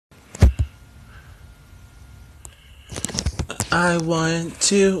I want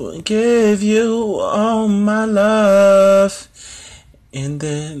to give you all my love, and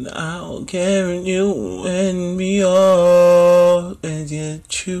then I'll give you and me all, and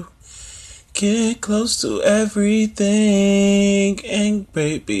yet you get close to everything, and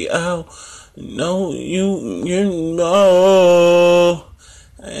baby, I'll know you know.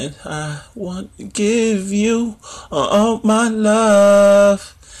 And I want to give you all my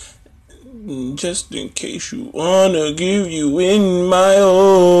love, just in case you wanna give you in my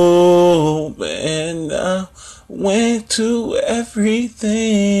all. And I went to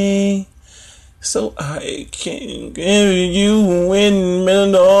everything, so I can give you in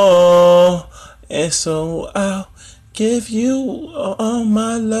my all. And so I'll give you all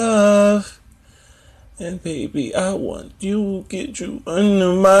my love. And baby, I want you, get you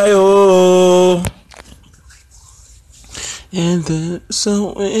under my all. And then,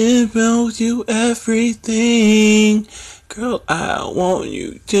 so it built you everything. Girl, I want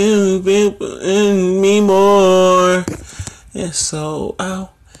you to be in me more. And so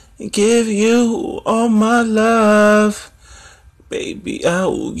I'll give you all my love. Baby, I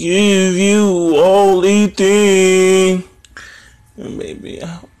will give you all anything. And baby,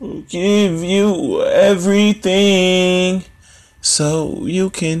 I will give you everything, so you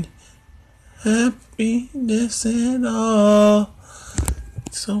can happiness and all.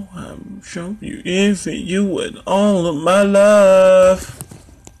 So I'm showing you, giving you with all of my love.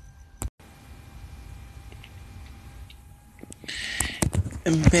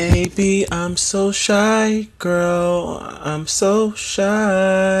 And baby, I'm so shy, girl. I'm so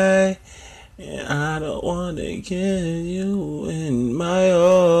shy. And I don't wanna give you in my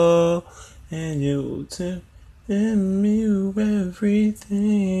all. And you tell me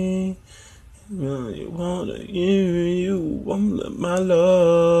everything. I wanna give you all of my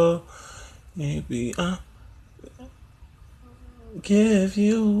love. Baby, I'll give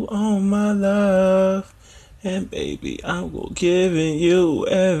you all my love. And baby, I will giving you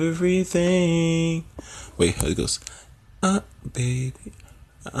everything. Wait, how it goes? Baby,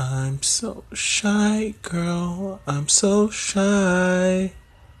 I'm so shy, girl. I'm so shy.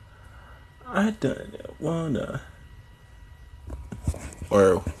 I don't wanna.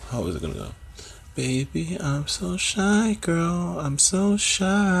 Or how is it gonna go? Baby, I'm so shy, girl. I'm so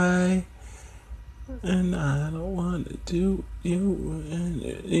shy. And I don't wanna do you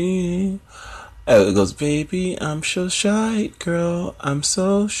anything. It goes, baby, I'm so shy, girl. I'm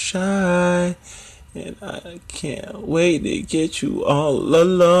so shy. And I can't wait to get you all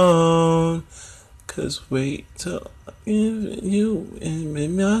alone. 'Cause wait till I give you and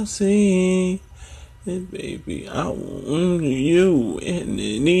me see. And baby, I won't you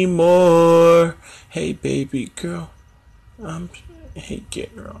anymore. Hey, baby girl. Hey,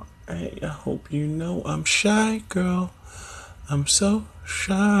 girl. Hey, I hope you know I'm shy, girl. I'm so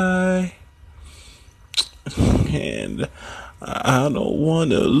shy. And I don't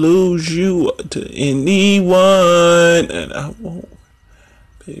want to lose you to anyone. And I won't.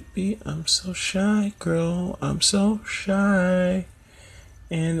 Baby, I'm so shy, girl. I'm so shy.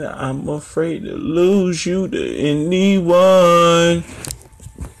 And I'm afraid to lose you to anyone.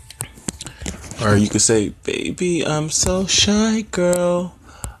 Or you could say, baby, I'm so shy, girl.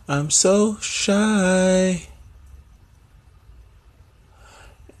 I'm so shy.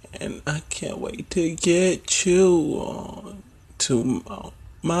 And I can't wait to get you to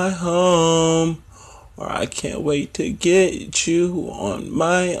my home. Or I can't wait to get you on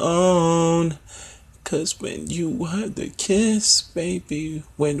my own. 'Cause when you had the kiss, baby,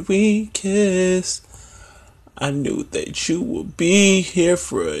 when we kiss, I knew that you would be here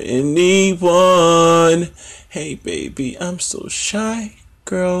for anyone. Hey, baby, I'm so shy,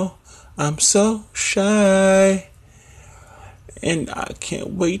 girl. I'm so shy. And I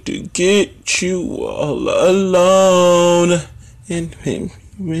can't wait to get you all alone. And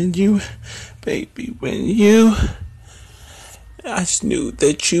when you, I just knew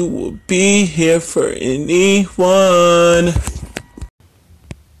that you would be here for anyone.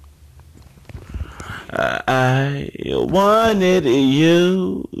 I wanted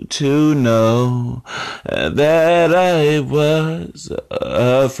you to know that I was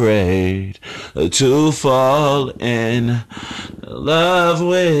afraid to fall in love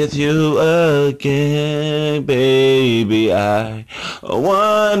with you again, baby. I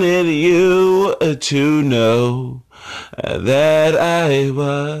wanted you to know that I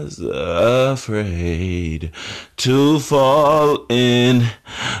was afraid to fall in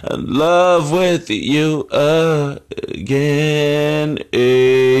love with you again,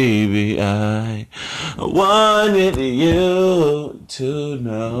 baby. I wanted you to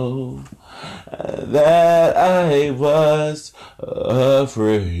know that I was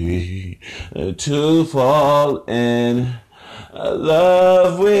afraid to fall in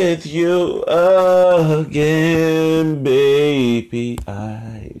love with you again, baby.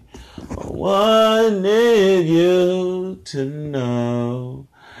 I wanted you to know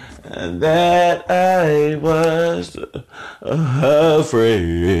that I was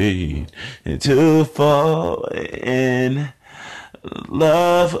afraid to fall in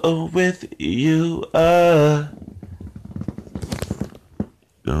love with you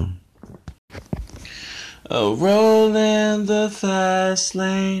roll in the fast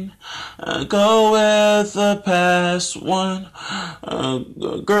lane, go with the past one.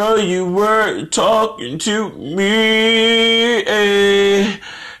 Girl, you were talking to me,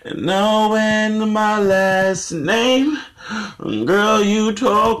 knowing my last name. Girl, you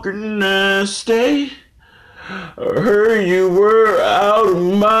talking nasty. I heard you were out of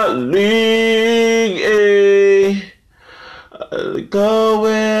my league, Go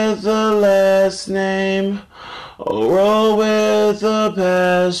with the last name, roll with the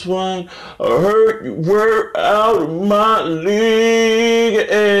past one. I heard you were out of my league,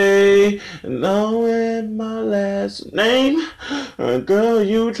 knowing my last name. Girl,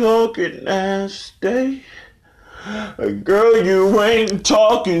 you talking nasty. Girl, you ain't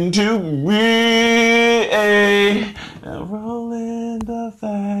talking to me. Roll in the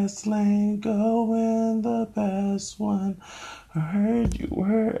fast lane, go in the past one. I heard you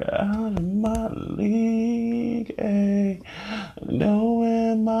were out of my league,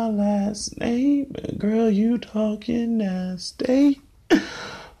 knowing my last name. Girl, you talking nasty.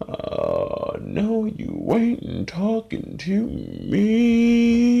 No, you ain't talking to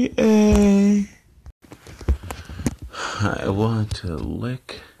me, I want to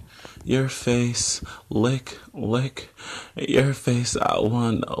lick your face, lick your face. I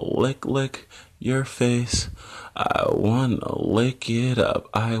want to lick your face. I want to lick it up.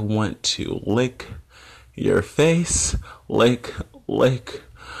 I want to lick your face, lick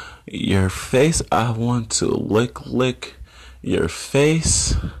your face. I want to lick your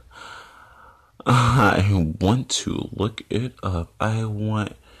face. I want to lick it up. I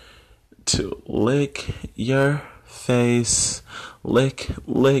want to lick your face, lick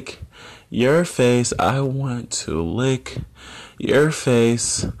your face. I want to lick your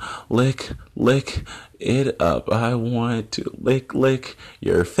face, lick it up. I want to lick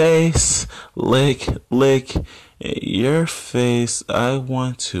your face, lick your face. I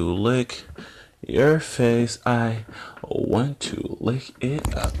want to lick your face. I want to lick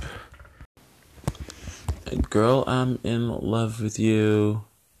it up. Girl, I'm in love with you.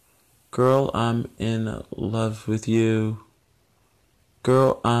 Girl, I'm in love with you.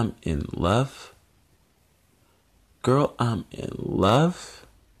 Girl, I'm in love. Girl, I'm in love.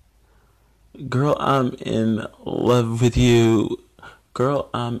 Girl, I'm in love with you. Girl,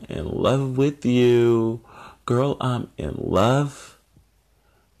 I'm in love with you. Girl, I'm in love.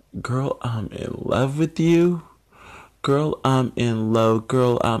 Girl, I'm in love with you. Girl, I'm in love.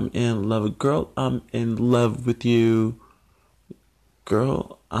 Girl, I'm in love. Girl, I'm in love with you.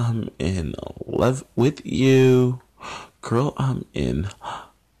 Girl, I'm in love with you. Girl, I'm in.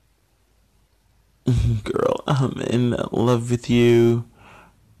 Girl, I'm in love with you.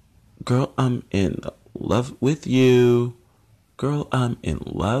 Girl, I'm in love with you. Girl, I'm in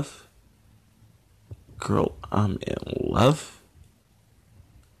love. Girl, I'm in love.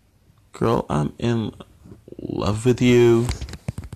 Girl, I'm in love with you.